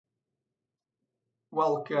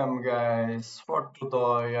Welcome guys, for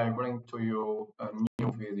today I bring to you a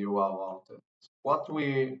new video about it. What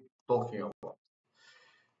we talking about?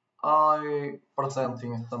 I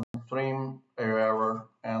presenting some stream error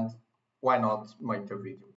and why not make a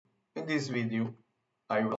video. In this video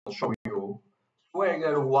I will show you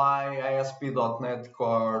Swagger why ASP.NET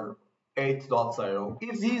Core 8.0.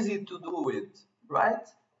 It's easy to do it, right?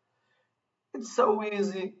 It's so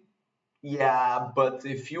easy. Yeah, but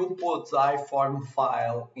if you put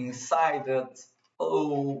IFormFile inside it,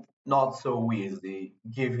 oh, not so easy.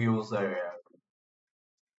 Give user error.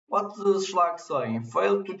 What does Slack saying?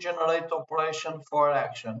 Fail to generate operation for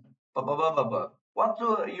action. Blah, blah, blah, blah, blah. What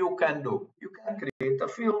you can do? You can create a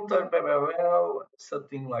filter, blah, blah, blah,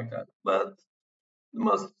 something like that. But the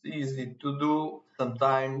most easy to do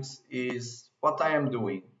sometimes is what I am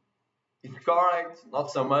doing. It's correct,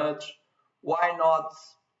 not so much. Why not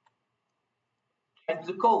change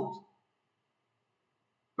the code?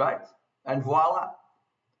 Right? And voila,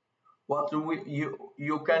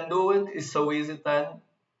 you can do it is so easy. Then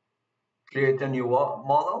create a new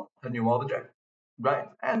model, a new object, right?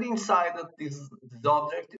 And inside of this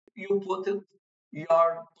object, you put it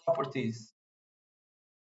your properties,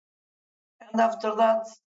 and after that,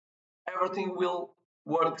 everything will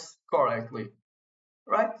works correctly,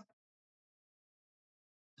 right?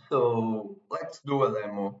 So let's do a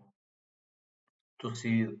demo to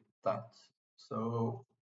see that. So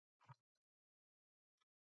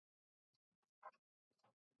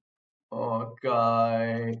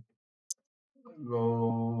okay,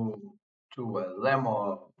 go to a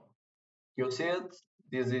demo. You see it?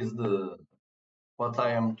 This is the what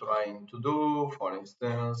I am trying to do. For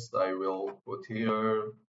instance, I will put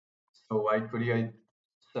here. So I create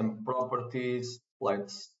some properties.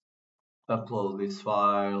 Let's upload this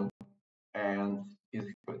file and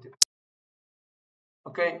execute it.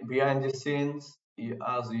 Okay, behind the scenes,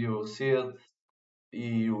 as you see it,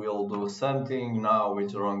 you will do something. Now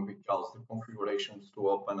it's wrong because the configurations to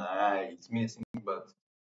OpenAI is missing,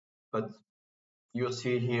 but you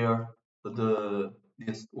see here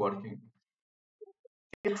this working.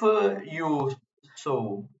 If you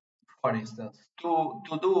so for instance to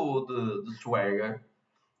do the Swagger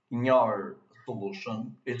in your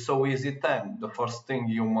solution, it's so easy. Then the first thing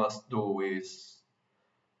you must do is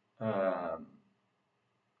um,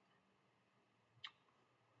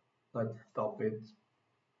 let's stop it.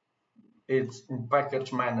 It's in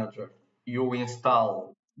package manager. You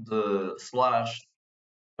install the slash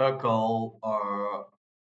buckle or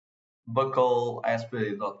buckle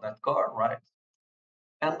ASP.NET Core, right?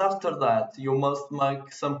 And after that, you must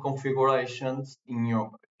make some configurations in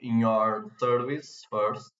your service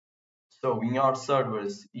first. So in your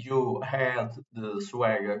service, you had the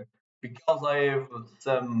Swagger because I have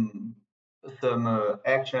some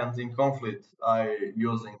actions in conflict. I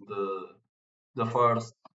using the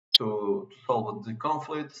first to solve the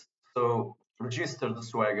conflict. So register the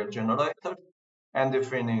Swagger generator and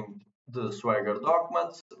defining the Swagger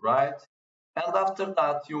documents, right? And after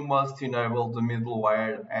that, you must enable the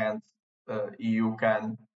middleware and you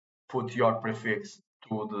can put your prefix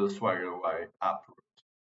to the Swagger UI app,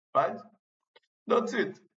 right? That's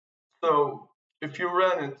it. So if you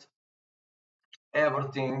run it,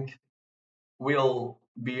 everything will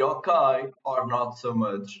be okay or not so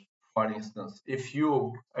much. For instance, if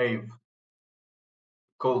you have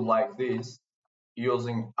code like this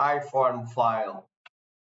using IFormFile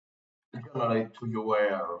generate to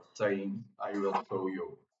URL saying I will show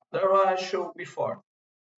you. There I showed before.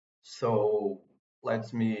 So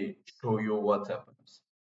let me show you what happens.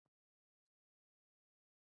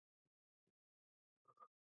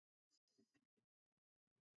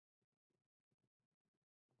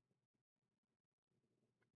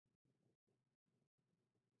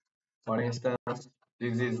 For instance,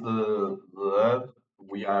 this is the hub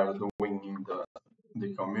we are doing in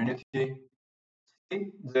the community.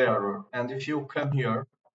 See there, and if you come here,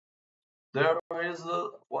 there is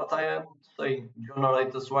what I am saying,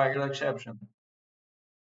 generate a Swagger exception.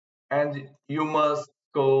 And you must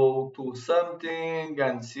go to something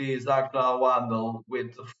and see exactly how handle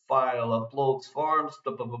with the file uploads forms.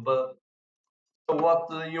 Blah, blah, blah, blah. So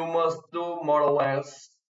what you must do more or less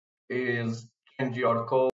is change your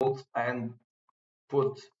code and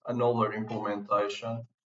put another implementation.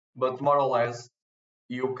 But more or less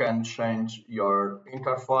you can change your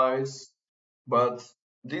interface. But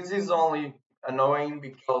this is only annoying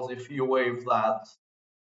because if you have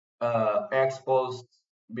that exposed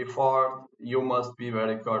before, you must be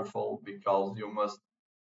very careful because you must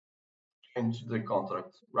change the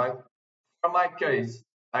contract, right? For my case,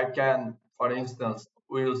 I can, for instance,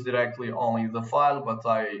 we use directly only the file, but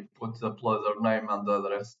I put the uploader name and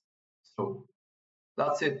address. So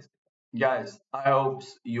that's it, guys. I hope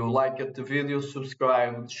you liked the video,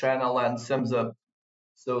 subscribe to the channel and thumbs up.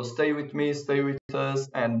 So stay with me, stay with us,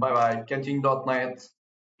 and bye bye. Canteen.net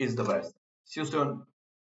is the best. See you soon.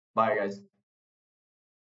 Bye, guys.